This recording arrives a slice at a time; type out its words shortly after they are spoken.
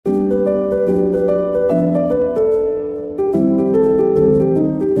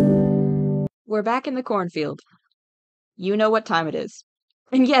we're back in the cornfield. You know what time it is.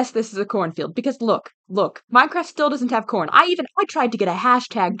 And yes, this is a cornfield, because look, Minecraft still doesn't have corn. I tried to get a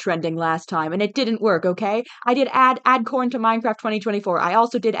hashtag trending last time, and it didn't work, okay? I did add corn to Minecraft 2024. I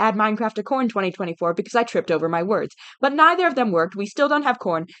also did add Minecraft to corn 2024 because I tripped over my words. But neither of them worked. We still don't have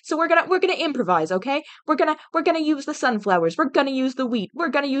corn, so we're gonna improvise, okay? We're gonna use the sunflowers. We're gonna use the wheat. We're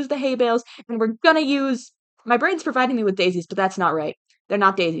gonna use the hay bales, and we're gonna use... My brain's providing me with daisies, but that's not right. They're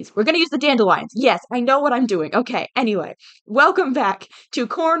not daisies. We're gonna use the dandelions. Yes, I know what I'm doing. Okay, anyway. Welcome back to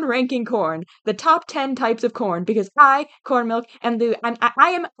Corn Ranking Corn, the top 10 types of corn, because I, cornmilk,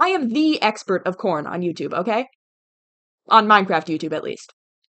 I am the expert of corn on YouTube, okay? On Minecraft YouTube, at least.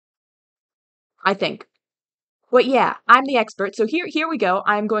 I think. But yeah, I'm the expert, so here we go.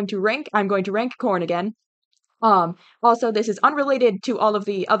 I'm going to rank corn again. Also, this is unrelated to all of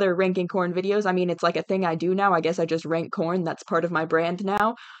the other ranking corn videos. I mean, it's like a thing I do now. I guess I just rank corn. That's part of my brand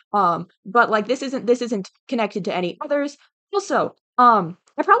now. But like this isn't connected to any others. Also, I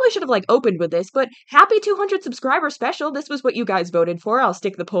probably should have like opened with this, but happy 200 subscriber special. This was what you guys voted for. I'll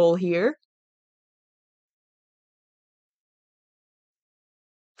stick the poll here.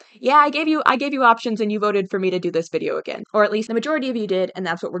 Yeah, I gave you options and you voted for me to do this video again. Or at least the majority of you did, and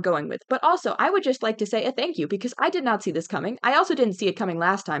that's what we're going with. But also, I would just like to say a thank you because I did not see this coming. I also didn't see it coming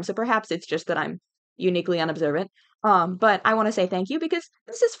last time, so perhaps it's just that I'm uniquely unobservant. But I want to say thank you because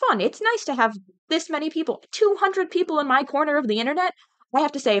this is fun. It's nice to have this many people. 200 people in my corner of the internet. I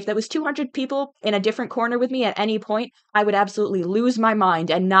have to say, if there was 200 people in a different corner with me at any point, I would absolutely lose my mind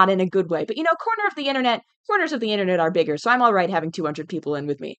and not in a good way. But you know, corners of the internet are bigger, so I'm all right having 200 people in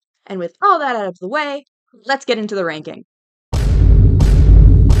with me. And with all that out of the way, let's get into the ranking.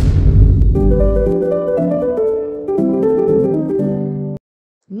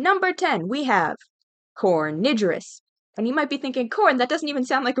 Number 10, we have cornigerous. And you might be thinking, corn, that doesn't even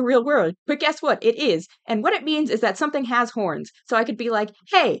sound like a real word. But guess what? It is. And what it means is that something has horns. So I could be like,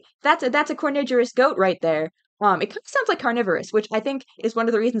 hey, that's a cornigerous goat right there. It kind of sounds like carnivorous, which I think is one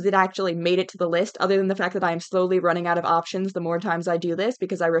of the reasons it actually made it to the list, other than the fact that I am slowly running out of options the more times I do this,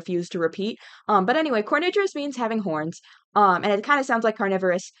 because I refuse to repeat. But anyway, cornigerous means having horns, and it kind of sounds like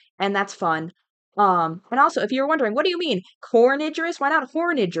carnivorous, and that's fun. And also, if you're wondering, what do you mean? Cornigerous? Why not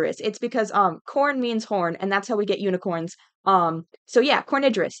hornigerous? It's because, corn means horn, and that's how we get unicorns. So yeah,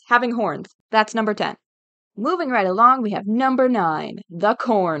 cornigerous, having horns. That's number 10. Moving right along, we have number 9, the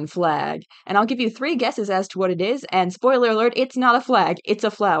corn flag. And I'll give you 3 guesses as to what it is, and spoiler alert, it's not a flag, it's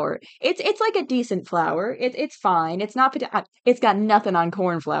a flower. It's like a decent flower. It's fine. It's not, it's got nothing on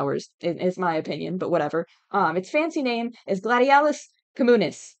cornflowers, is my opinion, but whatever. Its fancy name is Gladiolus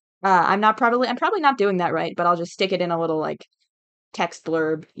communis. I'm probably not doing that right, but I'll just stick it in a little, like, text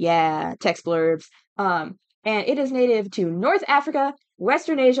blurb. Yeah, text blurbs. And it is native to North Africa,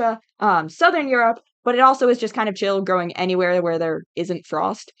 Western Asia, Southern Europe, but it also is just kind of chill, growing anywhere where there isn't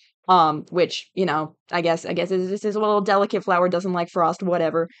frost. Which, you know, I guess this is a little delicate flower, doesn't like frost,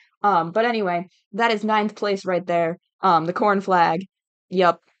 whatever. But anyway, that is 9th place right there. The corn flag.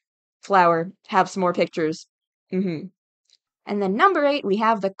 Yup. Flower. Have some more pictures. And then number 8, we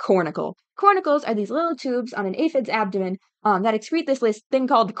have the cornicle. Cornicles are these little tubes on an aphid's abdomen that excrete this thing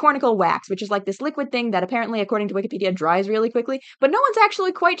called cornicle wax, which is like this liquid thing that apparently, according to Wikipedia, dries really quickly. But no one's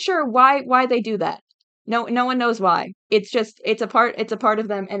actually quite sure why they do that. No one knows why. It's a part of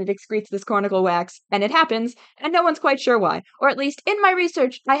them, and it excretes this cornicle wax, and it happens, and no one's quite sure why. Or at least, in my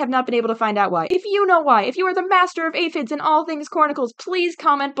research, I have not been able to find out why. If you know why, if you are the master of aphids and all things cornicles, please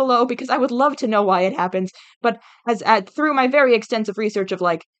comment below, because I would love to know why it happens. But as through my very extensive research of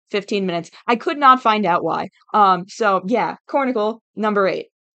like 15 minutes, I could not find out why. So yeah, cornicle, number 8.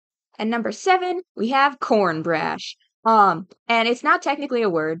 And number 7, we have corn brash. And it's not technically a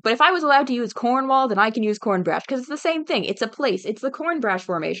word, but if I was allowed to use Cornwall, then I can use corn brash, because it's the same thing. It's a place. It's the Corn Brash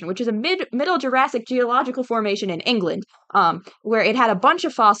Formation, which is a Middle Jurassic geological formation in England, where it had a bunch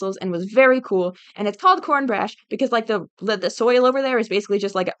of fossils and was very cool. And it's called corn brash because like the soil over there is basically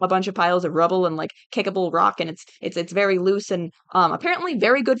just like a bunch of piles of rubble and like kickable rock, and it's very loose and apparently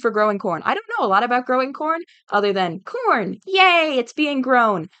very good for growing corn. I don't know a lot about growing corn other than corn. Yay, it's being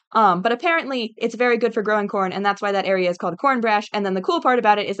grown. But apparently it's very good for growing corn, and that's why that area is called corn brash. And then the cool part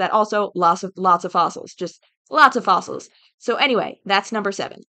about it is that also lots of fossils, just lots of fossils. So anyway, that's number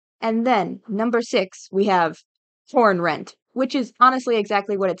 7. And then number 6, we have corn rent, which is honestly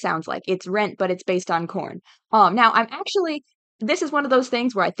exactly what it sounds like. It's rent, but it's based on corn. Now this is one of those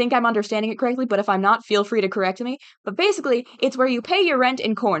things where I think I'm understanding it correctly, but if I'm not, feel free to correct me. But basically, it's where you pay your rent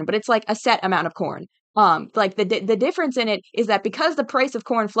in corn, but it's like a set amount of corn. Like the difference in it is that because the price of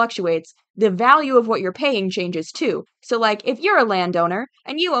corn fluctuates, the value of what you're paying changes too. So, like, if you're a landowner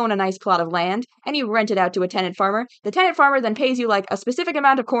and you own a nice plot of land and you rent it out to a tenant farmer, the tenant farmer then pays you like a specific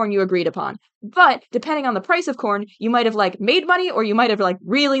amount of corn you agreed upon. But depending on the price of corn, you might have like made money or you might have like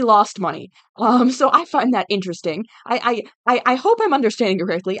really lost money. So I find that interesting. I hope I'm understanding it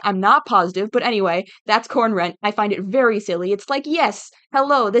correctly. I'm not positive, but anyway, that's corn rent. I find it very silly. It's like, yes,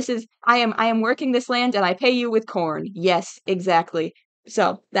 hello, I am working this land and I pay you with corn. Yes, exactly.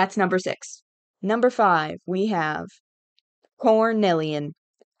 So that's number 6. Number 5, we have cornelian,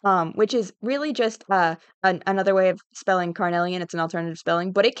 which is really just another way of spelling carnelian. It's an alternative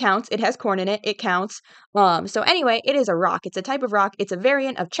spelling, but it counts. It has corn in it. It counts. So anyway, it is a rock. It's a type of rock. It's a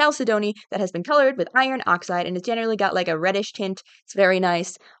variant of chalcedony that has been colored with iron oxide and it's generally got like a reddish tint. It's very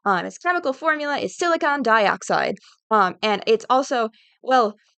nice. Its chemical formula is silicon dioxide. And it's also,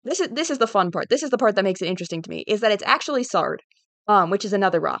 well, this is the fun part. This is the part that makes it interesting to me, is that it's actually sard, which is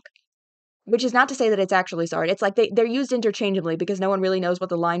another rock. Which is not to say that it's actually sard. It's like they're used interchangeably because no one really knows what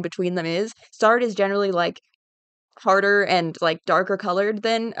the line between them is. Sard is generally like harder and like darker colored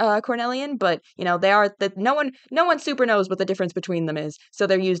than cornelian, but you know they are that no one super knows what the difference between them is, so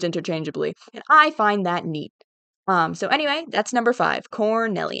they're used interchangeably, and I find that neat. So anyway, that's number 5,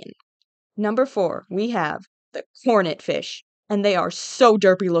 cornelian. Number 4, we have the cornet fish, and they are so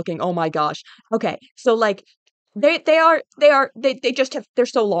derpy looking. Oh my gosh. Okay, so like they just have, they're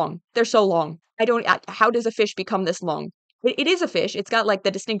so long. They're so long. How does a fish become this long? It is a fish. It's got like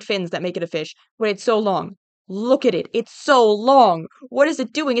the distinct fins that make it a fish, but it's so long. Look at it. It's so long. What is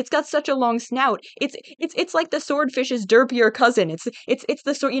it doing? It's got such a long snout. It's like the swordfish's derpier cousin. It's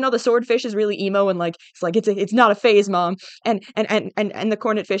the sword, the swordfish is really emo and like it's not a phase, mom. And the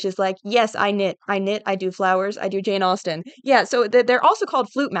cornet fish is like, yes, I knit, I do flowers, I do Jane Austen. Yeah, so they're also called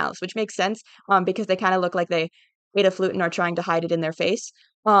flute mouths, which makes sense because they kind of look like they ate a flute and are trying to hide it in their face.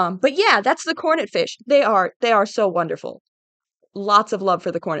 But yeah, that's the cornet fish. They are so wonderful. Lots of love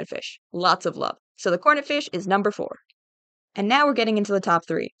for the cornet fish. Lots of love. So the cornet fish is number 4. And now we're getting into the top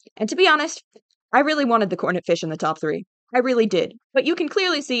 3. And to be honest, I really wanted the cornet fish in the top 3. I really did. But you can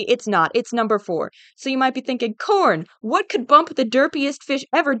clearly see it's not. It's number 4. So you might be thinking, corn, what could bump the derpiest fish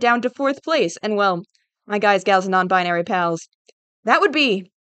ever down to 4th place? And well, my guys, gals, and non-binary pals, that would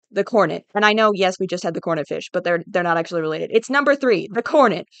be the cornet. And I know, yes, we just had the cornet fish, but they're not actually related. It's number 3, the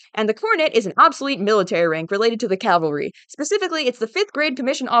cornet. And the cornet is an obsolete military rank related to the cavalry. Specifically, it's the 5th grade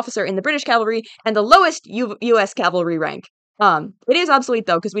commissioned officer in the British cavalry and the lowest U.S. cavalry rank. It is obsolete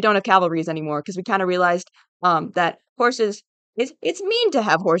though, because we don't have cavalries anymore, because we kind of realized that horses, it's mean to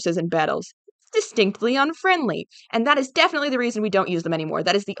have horses in battles. It's distinctly unfriendly. And that is definitely the reason we don't use them anymore.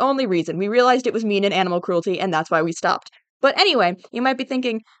 That is the only reason. We realized it was mean and animal cruelty, and that's why we stopped. But anyway, you might be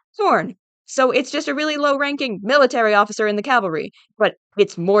thinking, corn. So it's just a really low-ranking military officer in the cavalry. But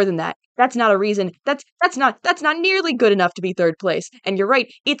it's more than that. That's not a reason. That's not nearly good enough to be 3rd place. And you're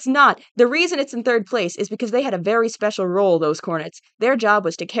right, it's not. The reason it's in 3rd place is because they had a very special role, those cornets. Their job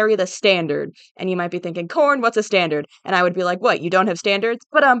was to carry the standard. And you might be thinking, corn, what's a standard? And I would be like, what, you don't have standards?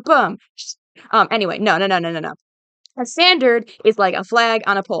 But anyway, no. A standard is like a flag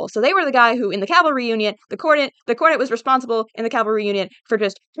on a pole. So they were the guy who, in the cavalry unit, the cornet was responsible in the cavalry unit for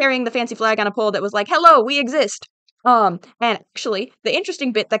just carrying the fancy flag on a pole that was like, hello, we exist. And actually, the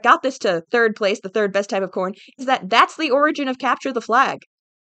interesting bit that got this to 3rd place, the 3rd best type of corn, is that that's the origin of capture the flag.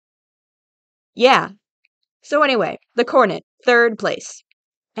 Yeah. So anyway, the cornet, 3rd place.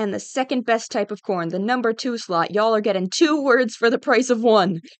 And the 2nd best type of corn, the number 2 slot, y'all are getting 2 words for the price of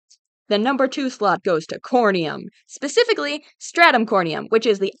 1. The number 2 slot goes to cornium, specifically stratum corneum, which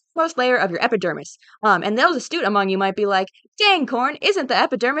is the outermost layer of your epidermis. And those astute among you might be like, dang, corn, isn't the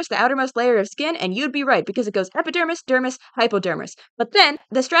epidermis the outermost layer of skin? And you'd be right, because it goes epidermis, dermis, hypodermis. But then,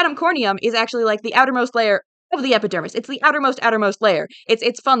 the stratum corneum is actually like the outermost layer of the epidermis. It's the outermost layer.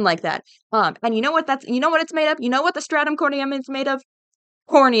 It's fun like that. And you know what it's made of? You know what the stratum corneum is made of?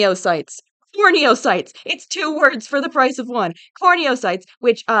 Corneocytes. Corneocytes. It's 2 words for the price of 1. Corneocytes,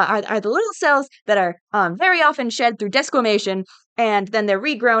 which are the little cells that are very often shed through desquamation, and then they're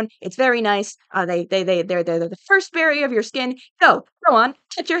regrown. It's very nice. They're the first barrier of your skin. Go on,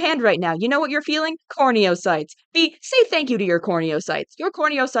 touch your hand right now. You know what you're feeling? Corneocytes. Say thank you to your corneocytes. Your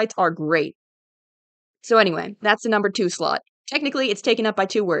corneocytes are great. So anyway, that's the number 2 slot. Technically, it's taken up by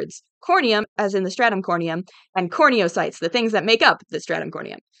 2 words. Corneum, as in the stratum corneum, and corneocytes, the things that make up the stratum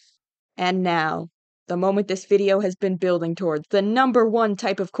corneum. And now, the moment this video has been building towards, the number 1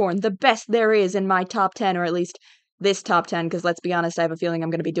 type of corn, the best there is in my top 10, or at least this top 10, because let's be honest, I have a feeling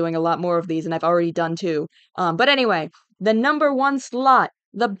I'm going to be doing a lot more of these, and I've already done 2. But anyway, the number 1 slot,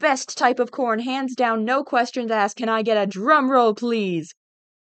 the best type of corn, hands down, no questions asked. Can I get a drum roll, please?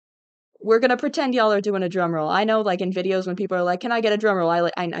 we're gonna pretend y'all are doing a drum roll. I know, like in videos when people are like, "Can I get a drum roll?"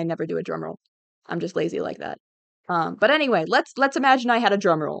 I never do a drum roll. I'm just lazy like that. But anyway, let's imagine I had a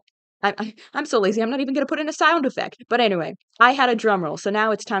drum roll. I'm so lazy. I'm not even gonna put in a sound effect. But anyway, I had a drum roll. So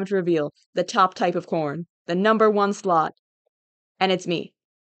now it's time to reveal the top type of corn, the number one slot, and it's me.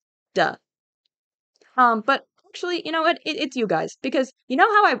 Duh. But actually, you know what? It's you guys. Because you know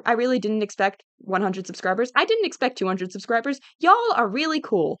how I really didn't expect 100 subscribers? I didn't expect 200 subscribers. Y'all are really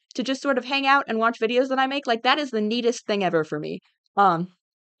cool to just sort of hang out and watch videos that I make. Like, that is the neatest thing ever for me. Um,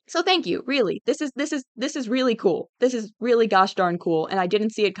 so thank you, really. This is really cool. This is really gosh darn cool, and I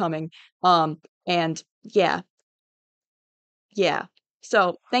didn't see it coming. And yeah, yeah.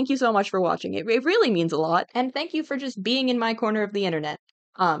 So, thank you so much for watching. It really means a lot, and thank you for just being in my corner of the internet.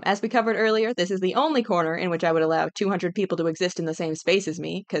 As we covered earlier, this is the only corner in which I would allow 200 people to exist in the same space as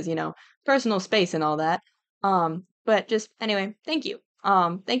me, because, you know, personal space and all that. But just, anyway, thank you.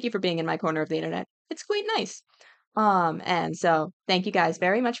 Thank you for being in my corner of the internet. It's quite nice. And so, thank you guys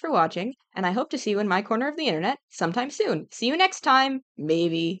very much for watching, and I hope to see you in my corner of the internet sometime soon. See you next time,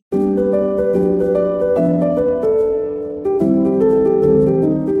 maybe.